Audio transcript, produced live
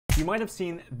you might have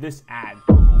seen this ad.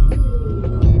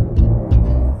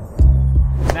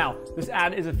 Now, this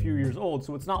ad is a few years old,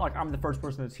 so it's not like I'm the first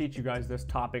person to teach you guys this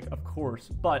topic, of course.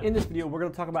 But in this video, we're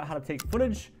gonna talk about how to take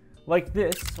footage like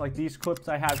this, like these clips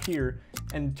I have here,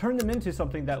 and turn them into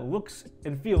something that looks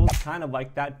and feels kind of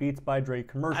like that Beats by Dre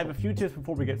commercial. I have a few tips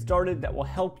before we get started that will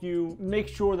help you make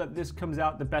sure that this comes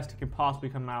out the best it can possibly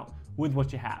come out with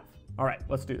what you have. All right,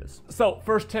 let's do this. So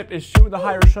first tip is shoot with a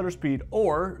higher shutter speed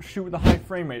or shoot with a high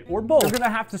frame rate or both. You're gonna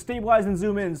have to stabilize and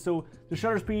zoom in, so the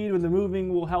shutter speed when the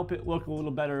moving will help it look a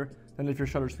little better than if your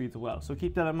shutter speed's low. So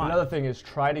keep that in mind. Another thing is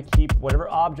try to keep whatever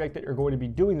object that you're going to be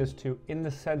doing this to in the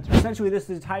center. Essentially, this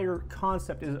entire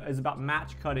concept is about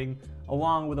match cutting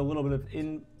along with a little bit of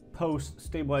in-post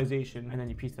stabilization, and then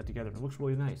you piece that together and it looks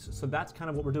really nice. So that's kind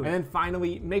of what we're doing. And then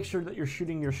finally, make sure that you're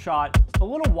shooting your shot a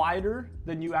little wider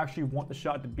than you actually want the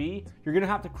shot to be. You're gonna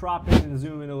have to crop in and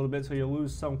zoom in a little bit so you'll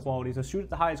lose some quality. So shoot at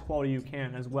the highest quality you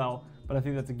can as well, but I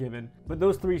think that's a given. But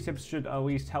those 3 tips should at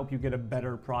least help you get a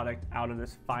better product out of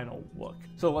this final look.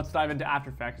 So let's dive into After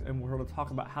Effects and we're gonna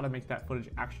talk about how to make that footage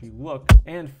actually look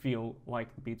and feel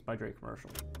like the Beats by Dre commercial.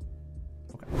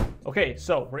 Okay,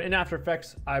 so we're in After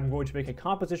Effects. I'm going to make a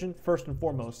composition first and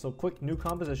foremost. So click New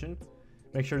Composition.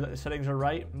 Make sure that the settings are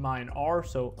right. Mine are,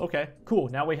 so okay, cool.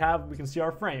 Now we can see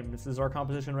our frame. This is our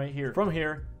composition right here. From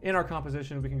here, in our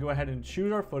composition, we can go ahead and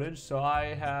choose our footage. So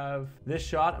I have this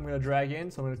shot I'm gonna drag in.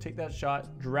 So I'm gonna take that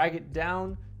shot, drag it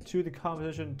down to the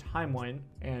composition timeline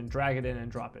and drag it in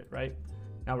and drop it, right?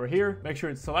 Now we're here, make sure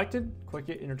it's selected, click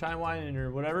it in your timeline and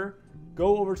your whatever.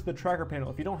 Go over to the tracker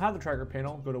panel. If you don't have the tracker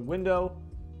panel, go to Window,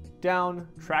 down,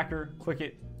 Tracker, click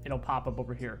it, it'll pop up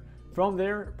over here. From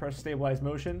there, press Stabilize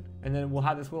Motion, and then we'll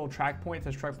have this little track point. It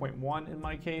says track point 1 in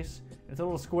my case. It's a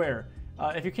little square.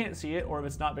 If you can't see it, or if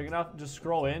it's not big enough, just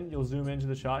scroll in. You'll zoom into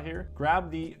the shot here.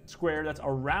 Grab the square that's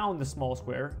around the small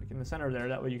square, like in the center there.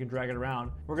 That way you can drag it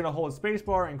around. We're gonna hold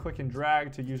spacebar and click and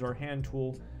drag to use our hand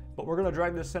tool. But we're gonna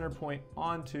drag this center point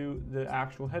onto the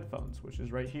actual headphones, which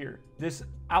is right here. This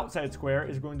outside square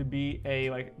is going to be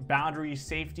a boundary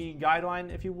safety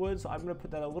guideline, if you would. So I'm gonna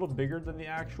put that a little bigger than the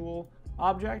actual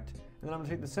object. And then I'm gonna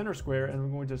take the center square and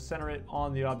I'm going to center it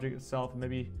on the object itself and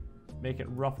maybe make it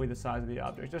roughly the size of the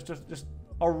object. Just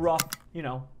a rough,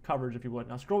 coverage, if you would.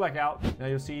 Now scroll back out. Now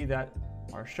you'll see that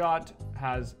our shot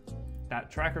has that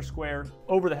tracker square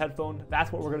over the headphone.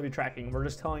 That's what we're gonna be tracking. We're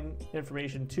just telling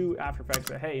information to After Effects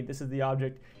that, hey, this is the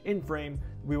object in frame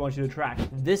we want you to track.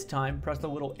 This time, press the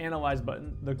little Analyze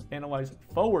button, the Analyze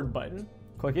Forward button,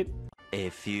 click it. A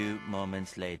few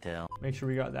moments later. Make sure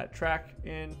we got that track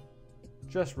in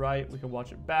just right. We can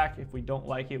watch it back. If we don't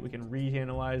like it, we can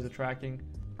reanalyze the tracking.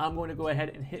 I'm going to go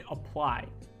ahead and hit Apply.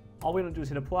 All we're gonna do is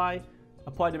hit Apply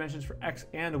dimensions for X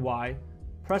and Y,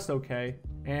 press OK,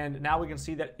 and now we can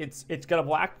see that it's got a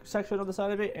black section on the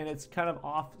side of it and it's kind of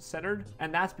off-centered,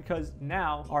 and that's because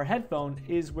now our headphone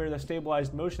is where the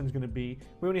stabilized motion is going to be.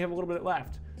 We only have a little bit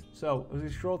left. So as we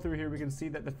scroll through here, we can see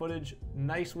that the footage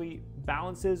nicely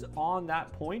balances on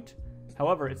that point.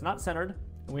 However, it's not centered,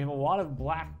 and we have a lot of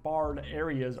black barred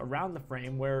areas around the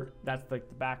frame where that's like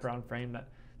the background frame that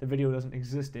the video doesn't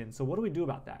exist in. So what do we do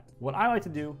about that? What I like to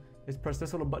do is press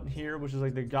this little button here, which is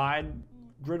like the guide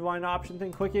grid line option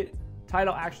thing. Click it.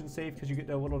 Title Action Safe, because you get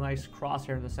that little nice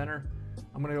crosshair in the center.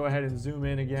 I'm gonna go ahead and zoom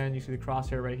in again. You see the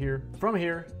crosshair right here. From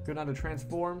here, go down to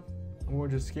Transform. I'm going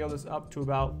to scale this up to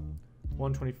about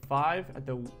 125 at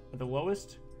the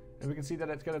lowest. And we can see that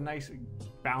it's got a nice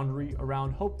boundary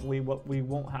around, hopefully, what we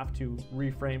won't have to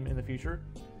reframe in the future.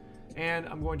 And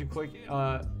I'm going to click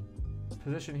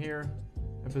Position here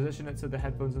and position it so the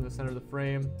headphone's in the center of the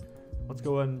frame. Let's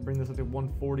go ahead and bring this up to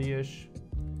 140-ish.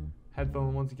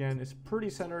 Headphone, once again, is pretty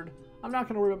centered. I'm not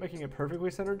gonna worry about making it perfectly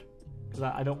centered because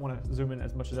I don't wanna zoom in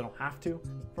as much as I don't have to.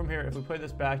 From here, if we play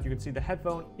this back, you can see the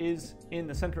headphone is in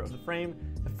the center of the frame.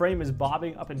 The frame is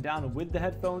bobbing up and down with the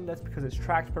headphone. That's because it's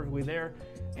tracked perfectly there.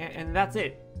 And that's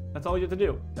it. That's all you have to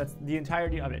do. That's the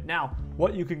entirety of it. Now,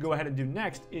 what you can go ahead and do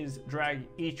next is drag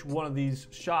each one of these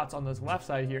shots on this left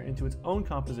side here into its own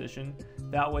composition.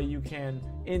 That way you can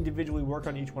individually work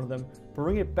on each one of them,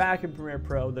 bring it back in Premiere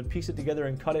Pro, then piece it together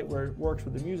and cut it where it works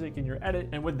with the music in your edit.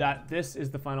 And with that, this is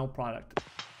the final product.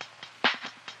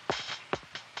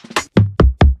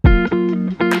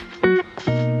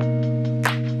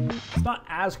 It's not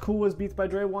as cool as Beats by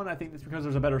Dre one. I think it's because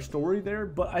there's a better story there,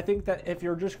 but I think that if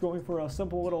you're just going for a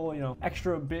simple little,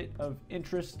 extra bit of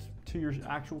interest to your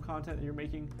actual content that you're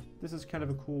making, this is kind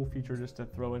of a cool feature just to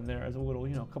throw in there as a little,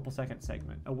 couple second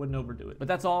segment. I wouldn't overdo it. But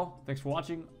that's all. Thanks for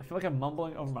watching. I feel like I'm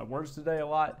mumbling over my words today a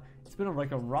lot. It's been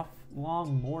like a rough,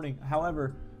 long morning.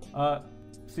 However,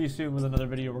 see you soon with another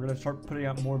video. We're going to start putting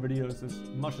out more videos as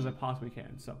much as I possibly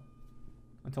can. So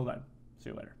until then, see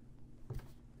you later.